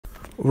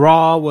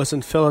Raw was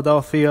in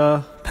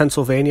Philadelphia,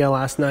 Pennsylvania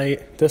last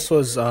night. This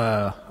was,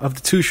 of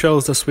the two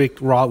shows this week,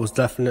 Raw was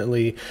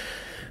definitely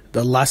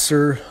the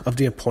lesser of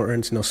the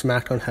importance.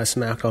 SmackDown has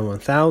SmackDown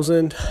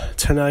 1000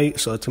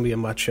 tonight, so it's going to be a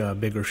much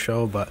bigger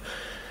show. But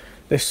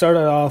they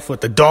started off with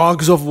the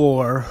Dogs of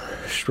War,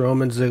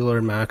 Strowman, Ziggler,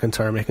 and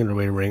McIntyre making their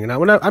way to the ring. And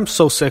I'm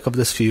so sick of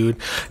this feud.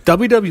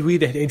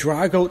 WWE, they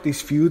drag out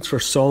these feuds for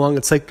so long.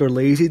 It's like they're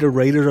lazy. The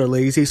Raiders are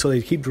lazy, so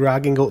they keep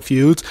dragging out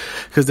feuds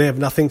because they have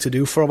nothing to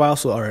do for a while.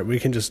 So, all right, we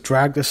can just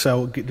drag this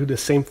out, do the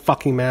same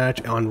fucking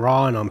match on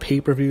Raw and on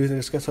pay-per-views. And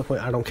just get to the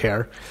point, I don't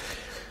care.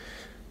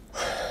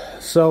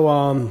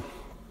 So,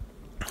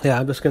 yeah,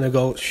 I'm just going to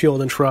go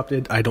Shield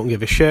interrupted. I don't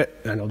give a shit.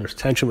 I know there's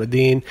tension with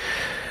Dean.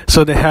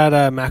 So they had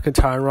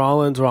McIntyre and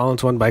Rollins.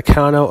 Rollins won by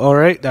count out. All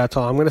right, that's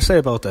all I'm going to say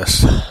about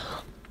this.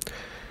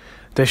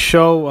 They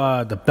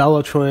show the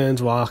Bella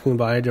Twins walking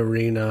by the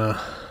arena.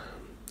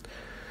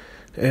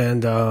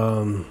 And, they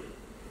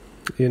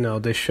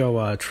show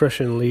Trish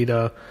and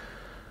Lita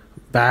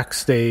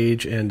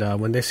backstage. And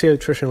when they see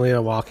Trish and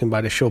Lita walking by,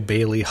 they show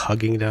Bayley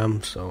hugging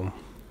them. So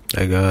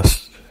I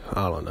guess,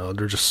 I don't know.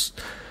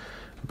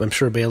 I'm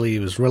sure Bayley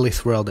was really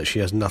thrilled that she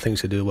has nothing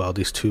to do while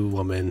these two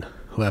women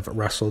who haven't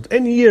wrestled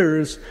in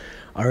years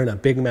are in a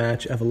big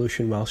match,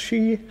 Evolution, while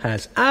she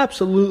has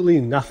absolutely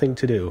nothing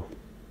to do.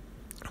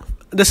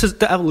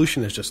 The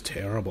Evolution is just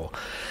terrible. I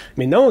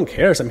mean, no one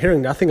cares. I'm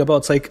hearing nothing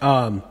about,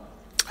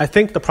 I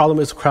think the problem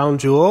is Crown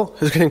Jewel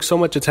is getting so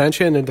much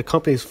attention and the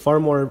company's far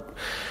more,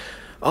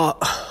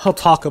 I'll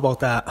talk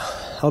about that.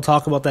 I'll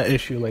talk about that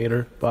issue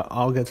later, but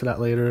I'll get to that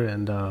later.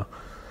 And,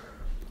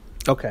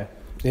 okay,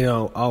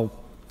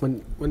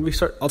 When we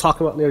start, I'll talk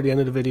about near the end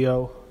of the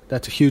video.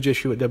 That's a huge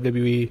issue with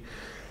WWE.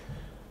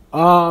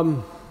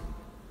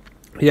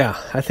 Yeah,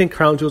 I think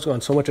Crown Jewel's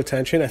gotten so much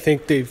attention. I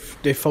think they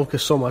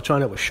focused so much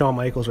on it with Shawn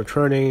Michaels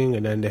returning,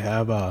 and then they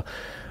have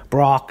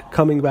Brock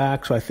coming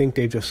back. So I think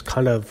they've just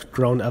kind of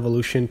thrown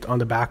Evolution on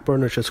the back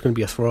burner. It's just going to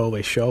be a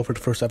throwaway show for the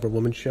first ever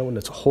women's show, and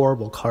it's a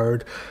horrible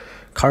card.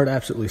 Card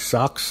absolutely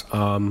sucks.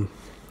 I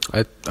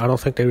don't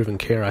think they even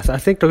care. I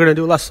think they're going to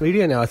do less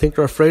media now. I think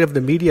they're afraid of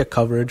the media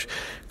coverage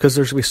because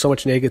there's going to be so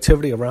much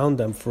negativity around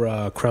them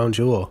for Crown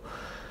Jewel.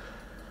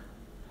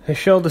 They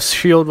show the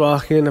Shield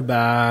walking in the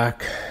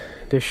back.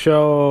 They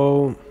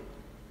show...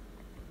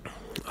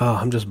 Oh,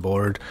 I'm just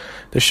bored.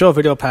 They show a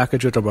video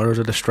package with the Brothers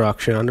of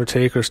Destruction.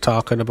 Undertaker's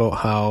talking about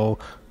how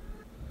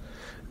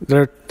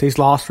he's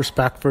lost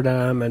respect for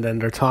them, and then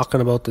they're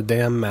talking about the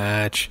damn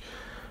match.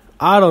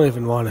 I don't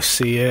even want to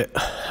see it.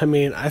 I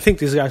mean, I think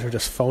these guys are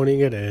just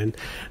phoning it in.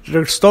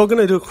 They're still going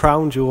to do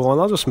Crown Jewel,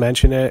 and I'll just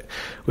mention it.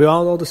 We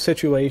all know the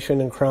situation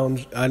in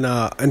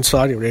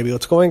Saudi Arabia.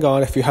 What's going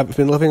on, if you have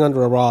been living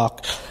under a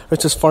rock,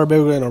 it's just far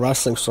bigger than a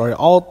wrestling story.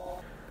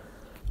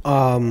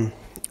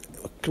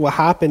 What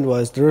happened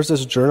was, there's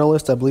this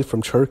journalist, I believe,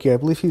 from Turkey. I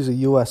believe he's a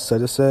U.S.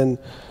 citizen.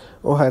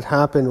 What had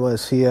happened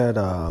was he'd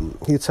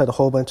said a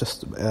whole bunch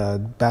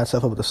of bad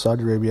stuff about the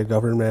Saudi Arabia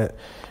government.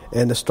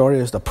 And the story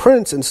is the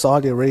prince in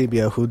Saudi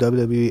Arabia, who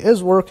WWE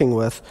is working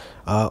with,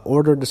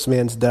 ordered this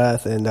man's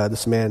death. And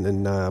this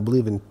man, I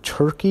believe in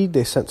Turkey,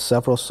 they sent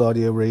several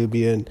Saudi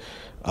Arabian,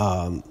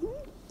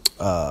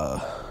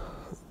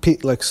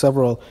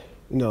 several,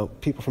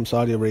 people from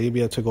Saudi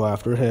Arabia to go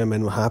after him.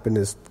 And what happened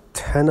is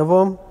 10 of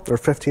them, or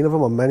 15 of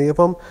them, or many of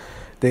them,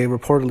 they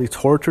reportedly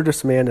tortured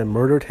this man and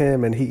murdered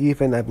him, and he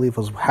even, I believe,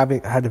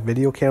 had a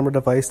video camera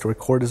device to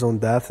record his own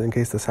death in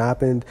case this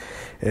happened.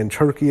 And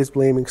Turkey is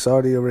blaming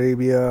Saudi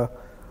Arabia.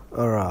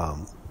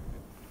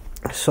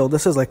 So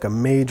this is like a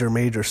major,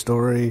 major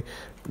story.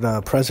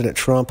 President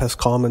Trump has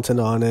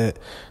commented on it.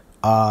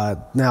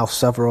 Now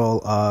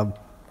several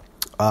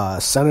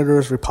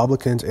senators,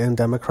 Republicans and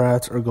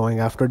Democrats, are going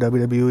after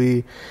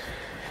WWE,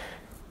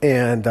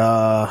 and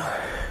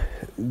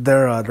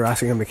they're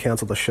asking him to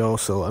cancel the show.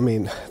 So, I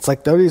mean, it's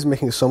like WWE's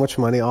making so much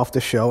money off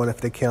the show, and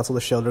if they cancel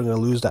the show, they're going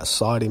to lose that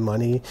Saudi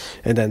money,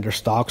 and then their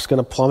stock's going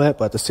to plummet,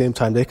 but at the same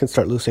time, they can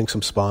start losing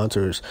some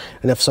sponsors.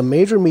 And if some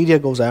major media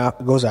goes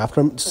after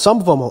them, some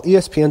of them,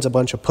 ESPN's a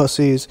bunch of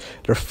pussies,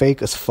 they're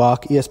fake as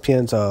fuck.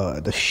 ESPN's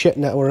the shit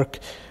network,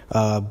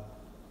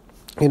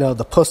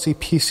 the pussy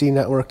PC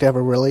network. They have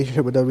a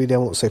relationship with WWE. They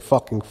won't say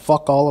fucking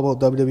fuck all about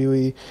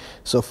WWE.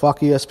 So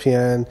fuck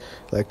ESPN.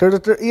 Like they're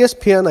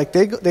ESPN. Like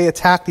they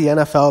attack the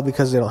NFL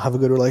because they don't have a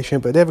good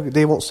relationship, but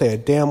they won't say a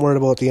damn word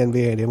about the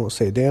NBA. They won't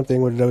say a damn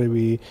thing with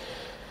WWE.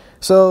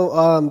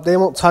 So they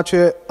won't touch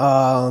it.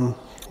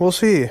 We'll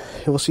see.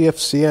 We'll see if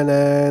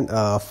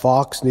CNN,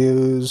 Fox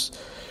News,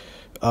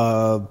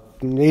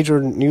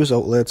 major news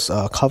outlets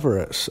attack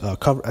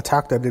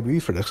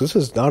WWE for this. This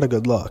is not a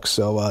good look.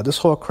 So this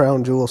whole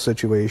Crown Jewel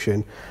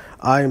situation,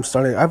 I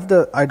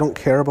don't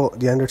care about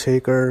The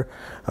Undertaker,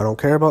 I don't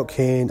care about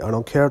Kane, I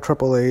don't care about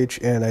Triple H,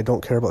 and I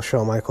don't care about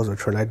Shawn Michaels'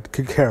 return. I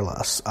could care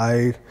less.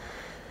 I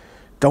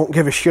don't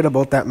give a shit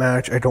about that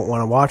match. I don't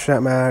want to watch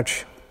that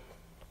match.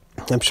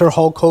 I'm sure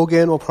Hulk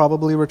Hogan will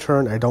probably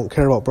return. I don't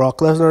care about Brock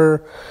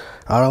Lesnar.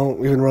 I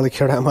don't even really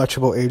care that much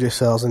about AJ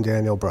Styles and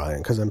Daniel Bryan,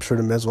 because I'm sure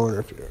The Miz will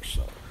interfere.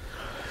 So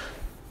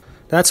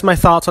that's my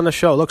thoughts on the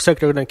show. It looks like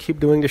they're going to keep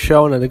doing the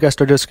show, and I guess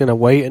they're just going to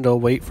wait, and they'll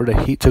wait for the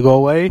heat to go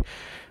away.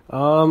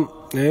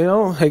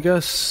 I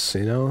guess,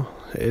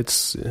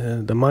 it's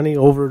the money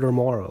over their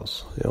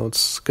morals.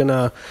 It's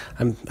gonna.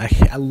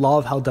 I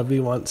love how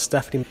WWE wants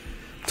Stephanie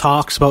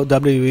talks about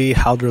WWE,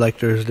 how they're like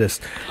there's this,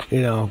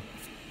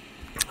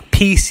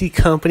 PC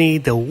company,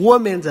 the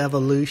women's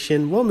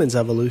evolution.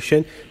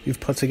 You've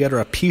put together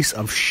a piece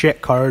of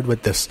shit card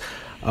with this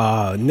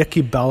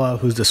Nikki Bella,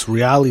 who's this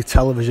reality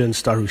television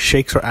star who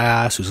shakes her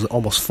ass, who's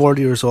almost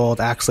 40 years old,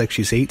 acts like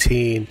she's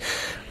 18,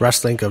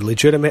 wrestling a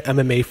legitimate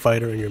MMA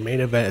fighter in your main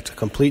event. It's a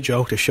complete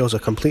joke. This show's a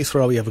complete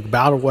throwaway. You have a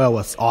battle royal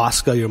with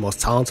Asuka, your most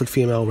talented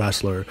female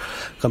wrestler.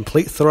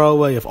 Complete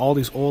throwaway of all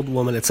these old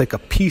women. It's like a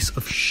piece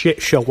of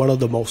shit show.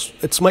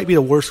 It might be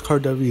the worst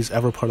card WWE's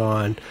ever put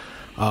on.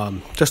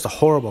 Just a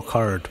horrible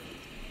card.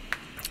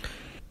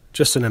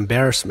 Just an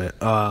embarrassment.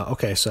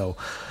 Okay, so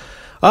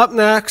up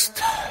next,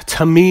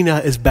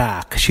 Tamina is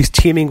back. She's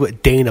teaming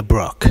with Dana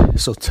Brooke.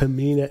 So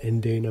Tamina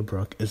and Dana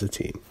Brooke is a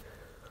team.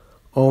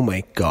 Oh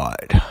my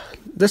god.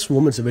 This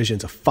women's division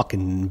is a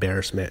fucking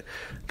embarrassment.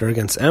 They're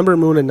against Ember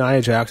Moon and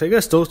Nia Jax. I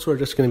guess those two are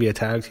just going to be a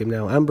tag team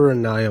now. Ember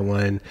and Nia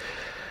win.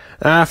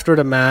 After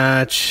the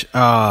match,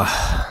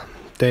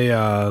 they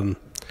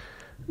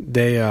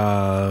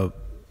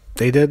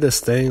did this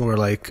thing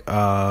where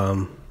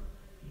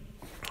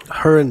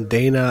her and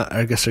Dana,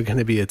 I guess, are going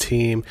to be a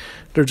team.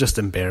 They're just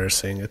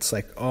embarrassing. It's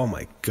like, oh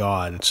my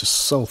god, it's just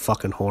so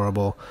fucking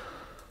horrible.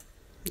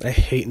 I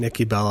hate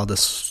Nikki Bella.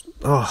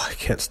 I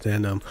can't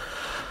stand them.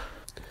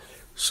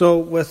 So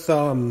with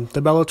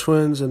the Bella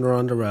Twins and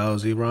Ronda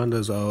Rousey,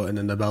 Ronda's out, and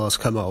then the Bellas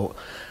come out,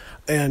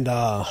 and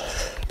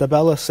the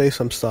Bellas say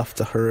some stuff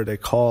to her. They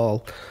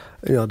call,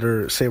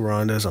 they say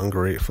Ronda's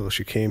ungrateful.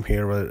 She came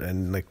here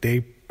and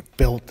they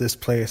built this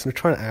place, and they're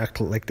trying to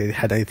act like they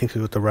had anything to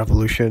do with the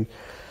revolution.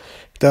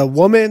 The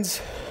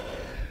women's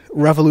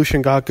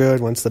revolution got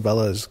good once the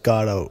Bellas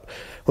got out.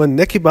 When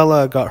Nikki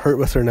Bella got hurt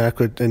with her neck,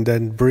 and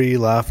then Brie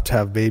left to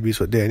have babies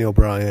with Daniel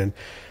Bryan,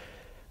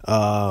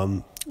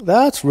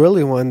 that's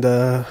really when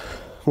the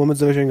women's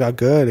division got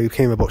good. It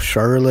came about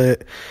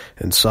Charlotte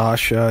and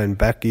Sasha and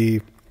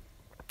Becky,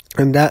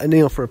 and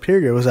that, for a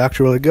period, it was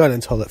actually really good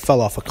until it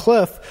fell off a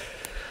cliff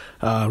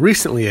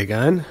recently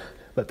again.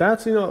 But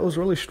that's, it was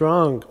really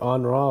strong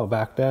on Raw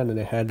back then, and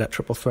they had that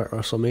triple threat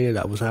WrestleMania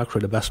that was actually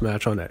the best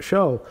match on that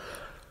show.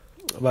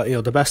 But,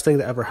 the best thing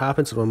that ever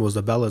happened to them was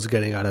the Bellas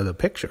getting out of the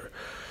picture.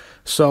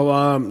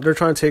 So they're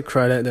trying to take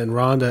credit, and then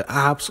Ronda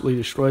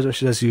absolutely destroys them.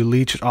 She says, you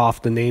leech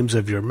off the names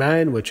of your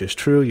men, which is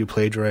true. You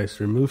plagiarize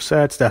their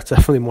movesets. That's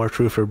definitely more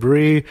true for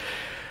Brie.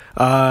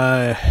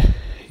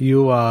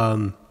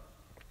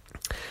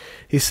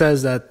 He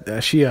says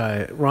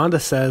that Ronda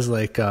says,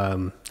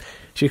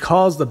 she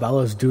calls the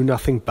Bellas do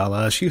nothing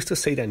Bella. She used to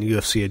say that in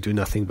UFC, a do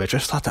nothing bitch. I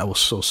just thought that was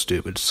so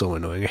stupid, so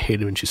annoying. I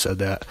hated when she said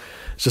that.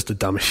 It's just the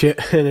dumbest shit.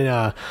 And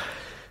then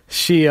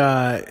she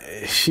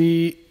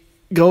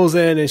goes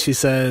in and she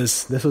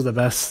says, this was the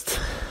best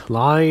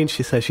line.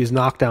 She says she's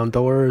knocked down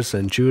doors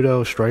in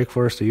judo,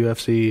 Strikeforce, the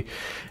UFC,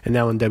 and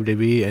now in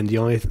WWE. And the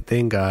only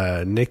thing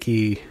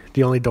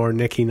the only door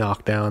Nikki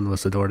knocked down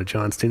was the door to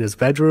John Cena's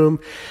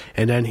bedroom,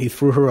 and then he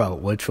threw her out,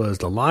 which was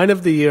the line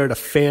of the year. The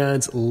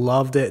fans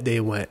loved it. They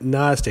went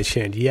nuts. They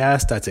chanted,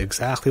 yes, that's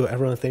exactly what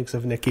everyone thinks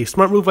of Nikki.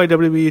 Smart move by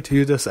WWE to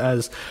use this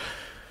as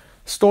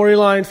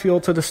storyline, fuel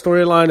to the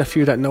storyline, a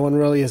few that no one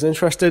really is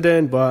interested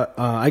in, but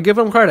I give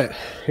them credit.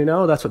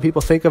 That's what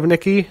people think of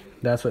Nikki.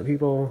 That's what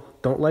people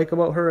don't like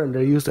about her, and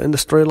they used it in the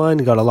storyline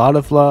and got a lot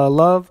of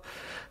love.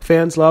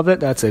 Fans loved it.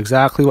 That's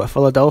exactly what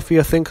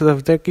Philadelphia thinks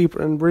of Nikki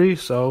and Brie,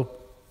 so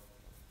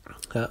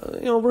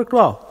worked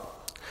well.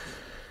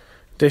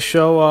 They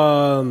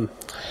show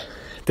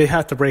they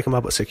had to break them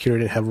up with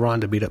security and have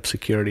Ronda beat up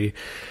security.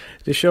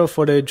 They show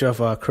footage of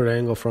Kurt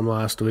Angle from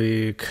last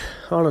week.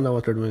 I don't know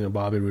what they're doing with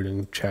Bobby Roode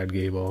and Chad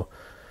Gable.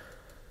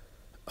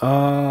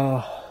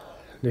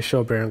 They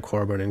show Baron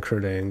Corbin and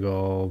Kurt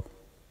Angle.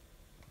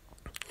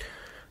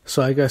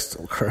 So I guess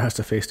Kurt has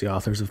to face the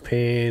Authors of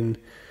Pain.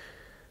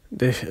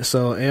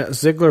 So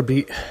Ziggler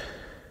beat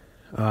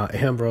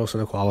Ambrose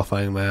in a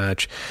qualifying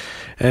match,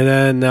 and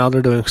then now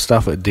they're doing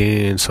stuff with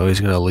Dean, so he's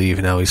going to leave.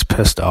 Now he's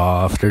pissed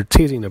off. They're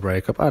teasing the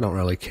breakup. I don't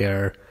really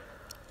care.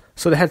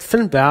 So they had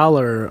Finn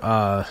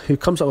Balor, who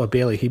comes out with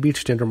Bayley. He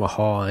beats Jinder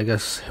Mahal. I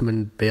guess him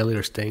and Bayley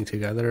are staying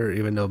together,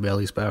 even though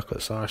Bayley's back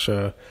with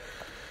Sasha.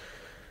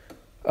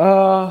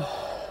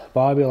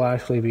 Bobby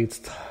Lashley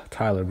beats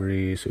Tyler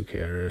Breeze. Who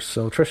cares?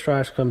 So Trish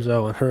Stratus comes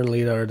out, and her and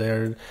Lita are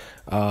there.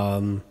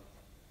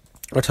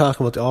 We're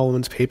talking about the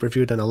all-women's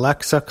pay-per-view. Then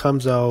Alexa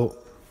comes out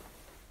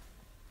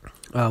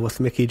with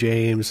Mickie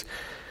James,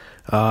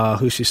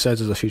 who she says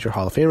is a future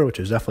Hall of Famer, which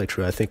is definitely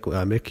true. I think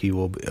Mickie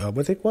will be, I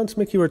think once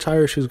Mickie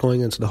retires, she's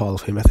going into the Hall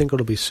of Fame. I think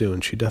it'll be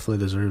soon. She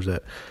definitely deserves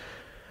it.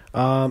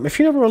 If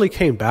she never really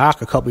came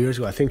back a couple years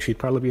ago, I think she'd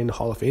probably be in the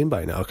Hall of Fame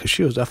by now, because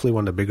she was definitely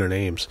one of the bigger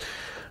names.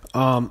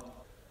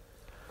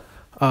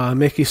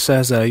 Mickey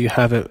says you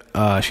haven't.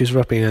 She's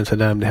ripping into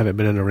them. They haven't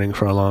been in the ring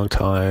for a long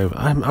time.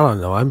 I don't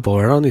know. I'm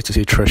bored. I don't need to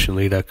see Trish and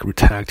Lita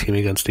tag team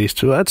against these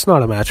two. That's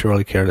not a match I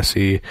really care to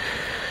see.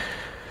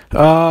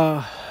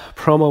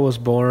 Promo was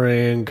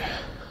boring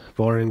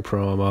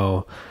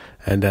promo.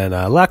 And then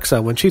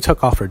Alexa, when she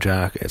took off her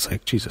jacket, it's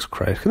like, Jesus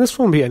Christ, can this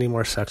woman be any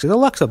more sexy?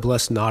 Alexa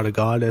Bliss, not a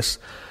goddess.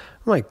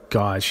 Oh my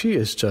God, she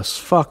is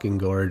just fucking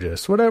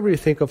gorgeous. Whatever you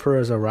think of her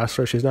as a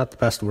wrestler, she's not the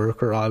best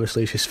worker,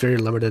 obviously. She's very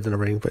limited in the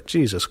ring, but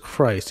Jesus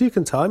Christ, you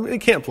can tell. I mean, you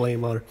can't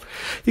blame her.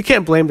 You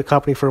can't blame the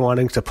company for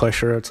wanting to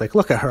push her. It's like,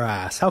 look at her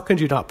ass. How can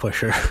you not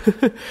push her?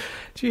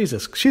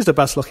 Jesus, she's the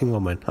best looking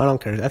woman. I don't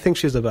care. I think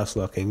she's the best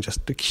looking,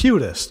 just the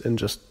cutest, and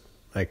just,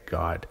 my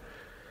God.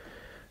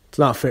 It's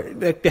not fair.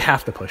 They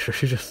have to push her.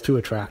 She's just too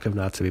attractive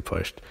not to be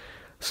pushed.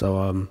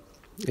 So,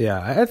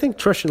 yeah, I think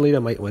Trish and Lita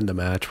might win the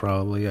match,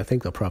 probably. I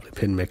think they'll probably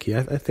pin Mickey.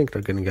 I think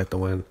they're going to get the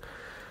win.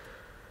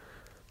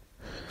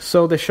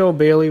 So they show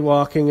Bayley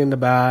walking in the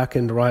back,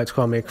 and the Riot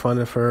Squad make fun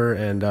of her,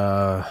 and,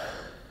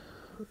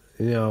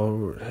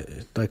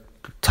 like,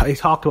 he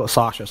talked about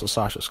Sasha, so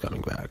Sasha's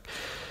coming back.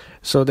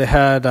 So they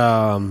had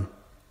the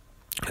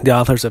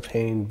Authors of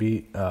Pain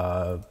beat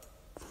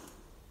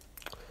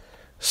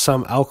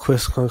some El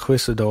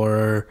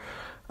Conquistador.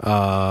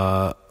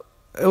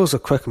 It was a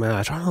quick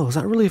match. I don't know, was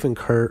that really even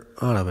Kurt?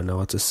 I don't even know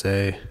what to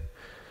say.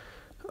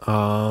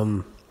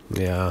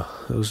 Yeah,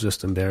 it was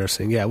just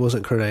embarrassing. Yeah, it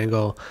wasn't Kurt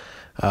Angle.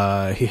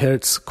 He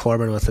hits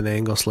Corbin with an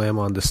angle slam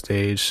on the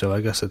stage, so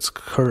I guess it's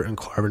Kurt and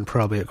Corbin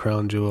probably at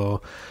Crown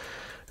Jewel.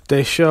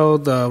 They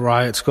showed the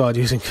Riot Squad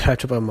using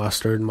ketchup and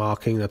mustard,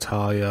 mocking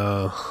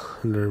Natalya,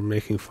 and they're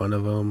making fun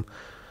of him.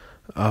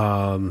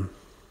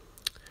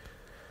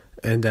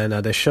 And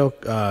then they show,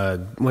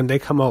 when they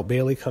come out,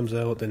 Bayley comes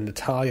out, then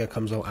Natalya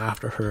comes out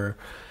after her.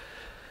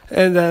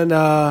 And then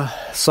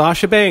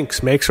Sasha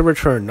Banks makes a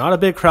return. Not a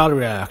big crowd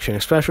reaction,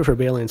 especially for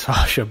Bayley and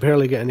Sasha.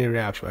 Barely get any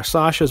reaction. But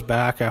Sasha's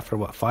back after,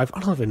 5? I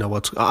don't even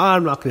know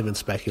I'm not going to even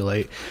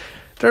speculate.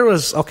 There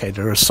was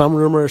some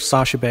rumors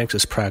Sasha Banks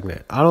is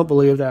pregnant. I don't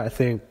believe that. I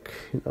think,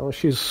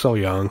 she's so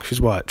young. She's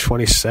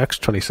 26,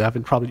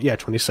 27? Probably,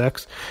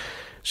 26.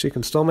 She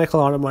can still make a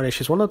lot of money.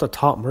 She's one of the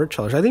top merch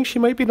sellers. I think she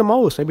might be the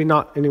most. Maybe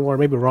not anymore.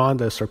 Maybe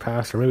Ronda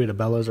surpassed her. Maybe the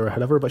Bellas or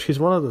whatever. But she's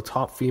one of the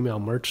top female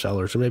merch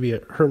sellers. Or maybe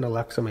her and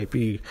Alexa might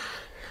be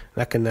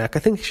neck and neck. I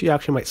think she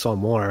actually might sell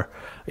more.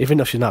 Even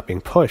though she's not being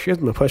pushed. She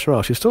hasn't been pushed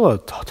around. She's still a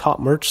top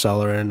merch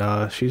seller.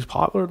 And she's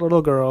popular with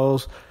little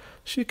girls.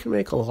 She can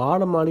make a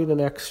lot of money the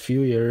next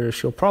few years.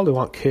 She'll probably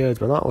want kids,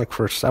 but not like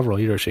for several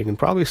years. She can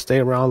probably stay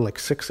around like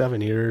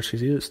 6-7 years.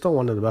 She's still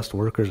one of the best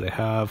workers they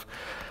have.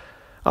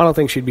 I don't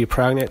think she'd be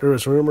pregnant. There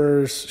was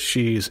rumors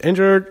she's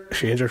injured.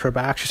 She injured her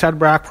back. She's had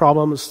back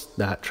problems.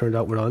 That turned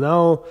out we don't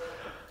know.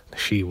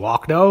 She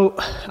walked out.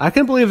 I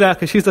can believe that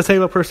because she's the type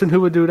of person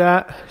who would do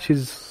that.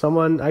 She's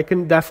someone, I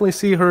can definitely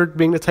see her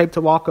being the type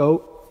to walk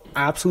out.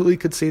 Absolutely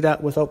could see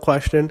that without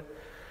question.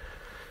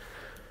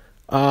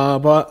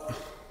 But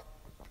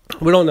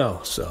we don't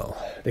know. So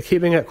they're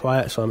keeping it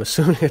quiet, so I'm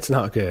assuming it's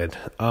not good.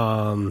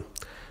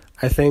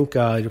 I think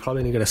you're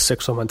probably going to get a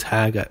 6-woman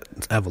tag at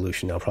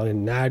Evolution now. Probably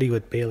Natty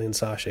with Bayley and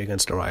Sasha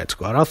against the Riot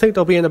Squad. I don't think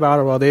they'll be in the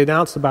Battle Royal. They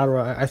announced the Battle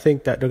Royal. I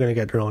think that they're going to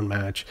get their own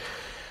match.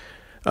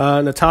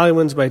 Natalya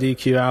wins by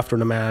DQ after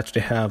the match.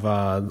 They have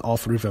all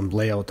three of them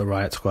lay out the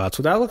Riot Squad.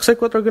 So that looks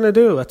like what they're going to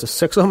do. That's a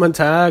 6-woman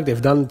tag.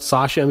 They've done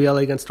Sasha and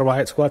Bayley against the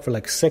Riot Squad for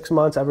like 6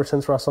 months ever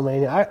since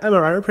WrestleMania.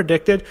 I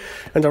predicted,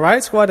 and the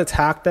Riot Squad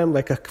attacked them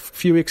like a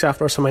few weeks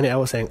after WrestleMania. I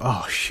was saying,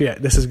 oh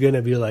shit, this is going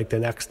to be like the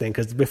next thing.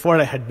 Because before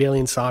they had Bayley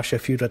and Sasha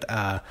feud with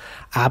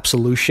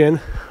Absolution,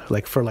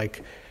 like for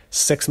like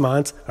 6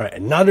 months. All right,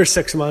 another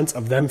 6 months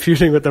of them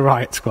feuding with the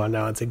Riot Squad.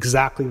 Now it's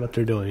exactly what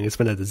they're doing. It's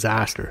been a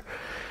disaster.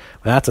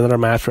 That's another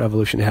match for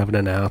Evolution they haven't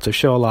announced. To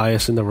show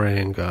Elias in the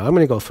ring. I'm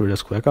going to go through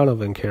this quick. I don't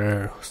even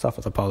care. Stuff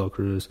with Apollo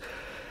Crews.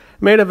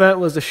 Main event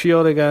was the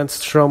Shield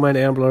against Strowman,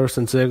 Ambrose,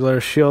 and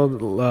Ziggler.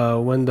 Shield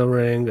win the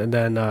ring. And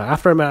then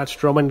after a match,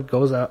 Strowman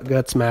goes out,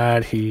 gets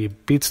mad. He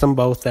beats them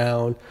both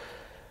down.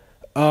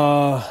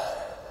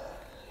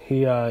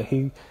 He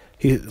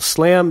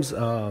slams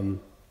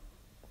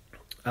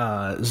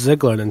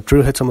Ziggler, and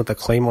Drew hits him with the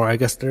Claymore. I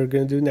guess they're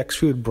going to do next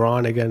feud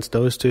Braun against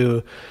those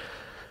two.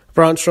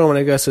 Braun Strowman,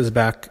 I guess, is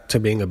back to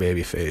being a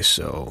babyface.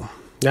 So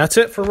that's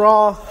it for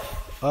Raw.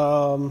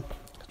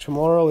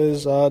 Tomorrow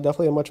is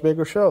definitely a much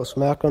bigger show.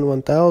 SmackDown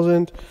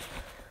 1000.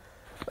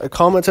 I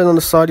commented on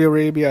the Saudi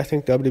Arabia. I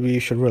think WWE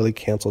should really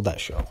cancel that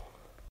show.